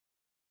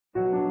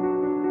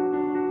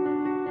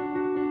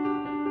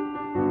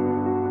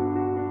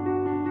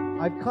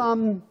I've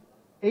come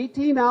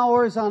 18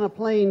 hours on a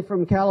plane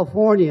from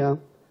California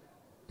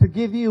to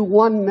give you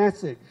one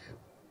message.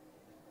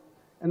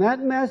 And that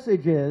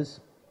message is,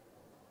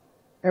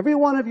 every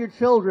one of your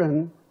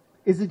children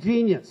is a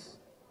genius.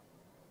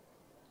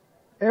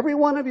 Every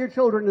one of your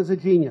children is a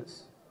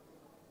genius.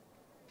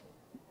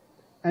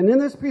 And in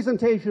this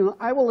presentation,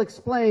 I will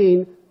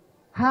explain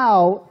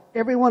how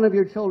every one of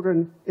your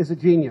children is a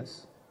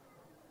genius.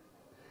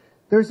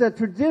 There's a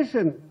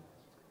tradition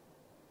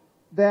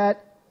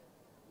that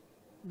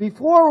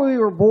before we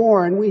were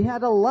born, we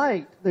had a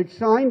light that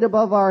shined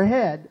above our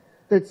head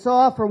that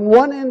saw from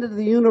one end of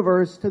the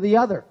universe to the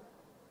other.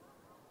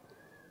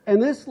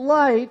 And this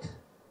light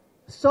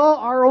saw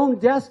our own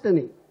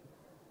destiny.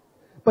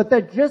 But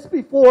that just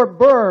before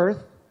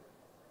birth,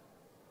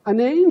 an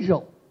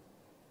angel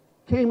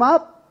came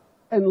up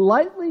and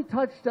lightly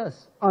touched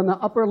us on the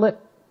upper lip.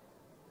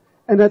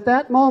 And at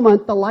that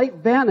moment, the light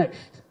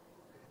vanished,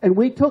 and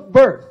we took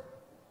birth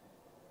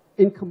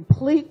in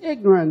complete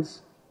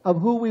ignorance of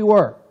who we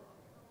were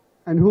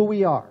and who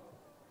we are.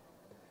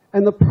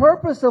 And the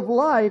purpose of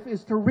life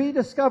is to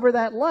rediscover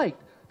that light,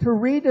 to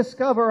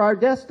rediscover our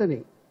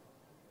destiny.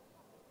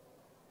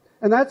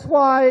 And that's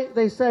why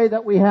they say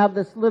that we have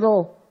this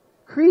little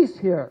crease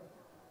here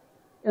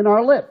in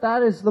our lip.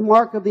 That is the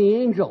mark of the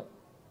angel.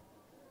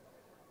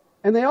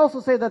 And they also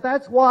say that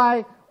that's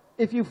why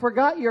if you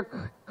forgot your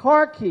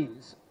car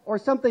keys or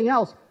something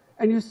else,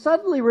 and you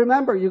suddenly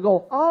remember, you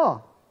go,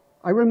 oh,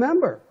 I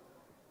remember.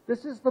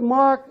 This is the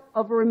mark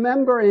of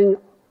remembering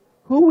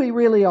who we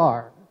really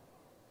are.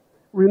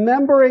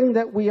 Remembering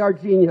that we are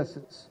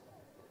geniuses.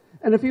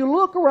 And if you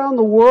look around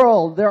the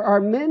world, there are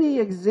many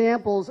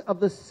examples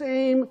of the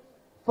same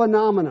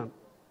phenomenon.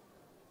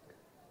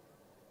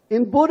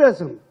 In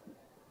Buddhism,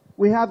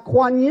 we have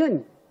Kuan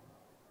Yin,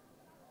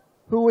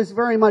 who is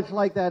very much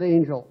like that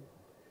angel.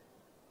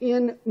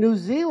 In New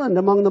Zealand,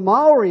 among the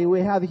Maori, we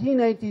have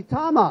Hineti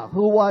Tama,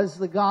 who was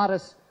the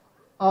goddess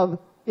of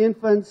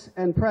infants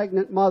and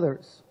pregnant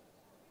mothers.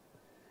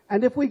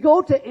 And if we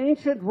go to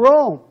ancient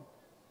Rome,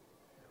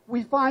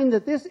 we find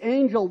that this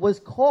angel was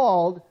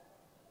called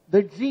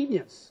the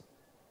genius.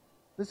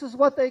 This is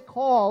what they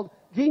called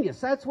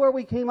genius. That's where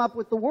we came up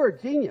with the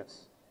word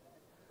genius.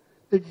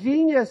 The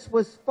genius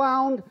was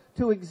found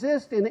to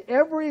exist in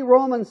every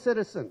Roman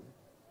citizen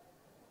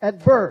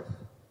at birth.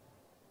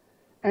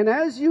 And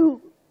as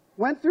you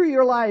went through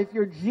your life,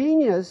 your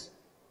genius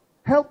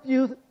helped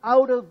you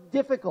out of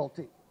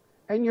difficulty.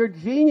 And your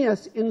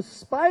genius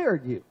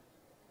inspired you.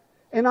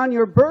 And on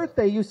your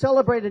birthday, you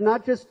celebrated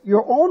not just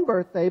your own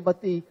birthday,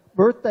 but the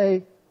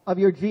birthday of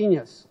your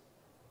genius.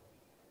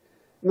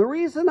 And the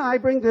reason I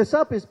bring this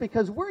up is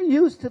because we're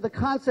used to the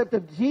concept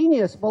of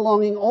genius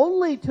belonging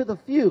only to the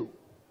few.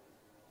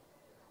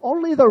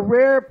 Only the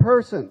rare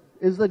person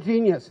is the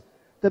genius.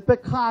 The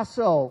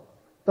Picasso,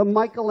 the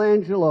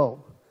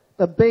Michelangelo,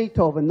 the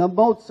Beethoven, the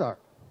Mozart.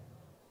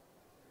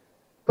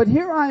 But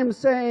here I am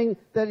saying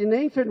that in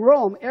ancient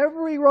Rome,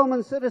 every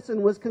Roman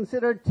citizen was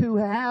considered to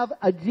have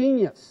a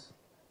genius.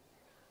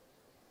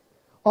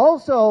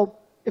 Also,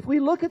 if we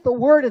look at the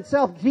word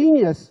itself,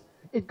 genius,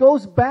 it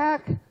goes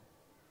back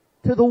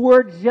to the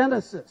word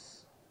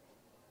Genesis,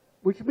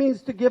 which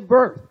means to give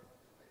birth.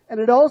 And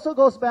it also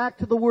goes back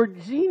to the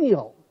word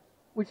genial,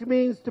 which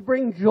means to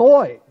bring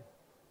joy.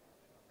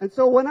 And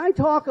so when I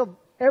talk of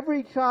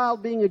every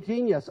child being a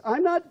genius,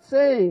 I'm not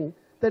saying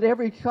that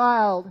every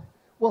child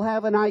will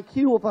have an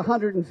IQ of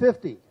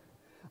 150.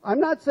 I'm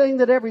not saying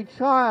that every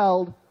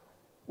child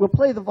will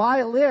play the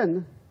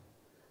violin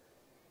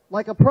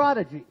like a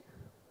prodigy.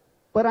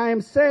 But I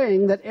am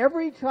saying that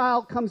every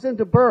child comes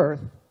into birth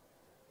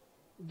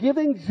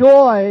giving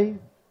joy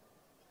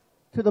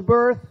to the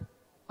birth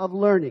of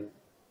learning.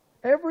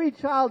 Every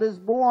child is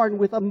born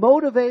with a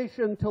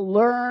motivation to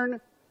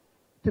learn,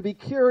 to be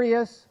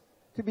curious,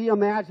 to be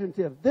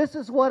imaginative. This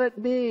is what it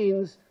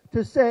means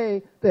to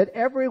say that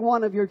every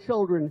one of your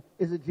children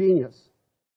is a genius.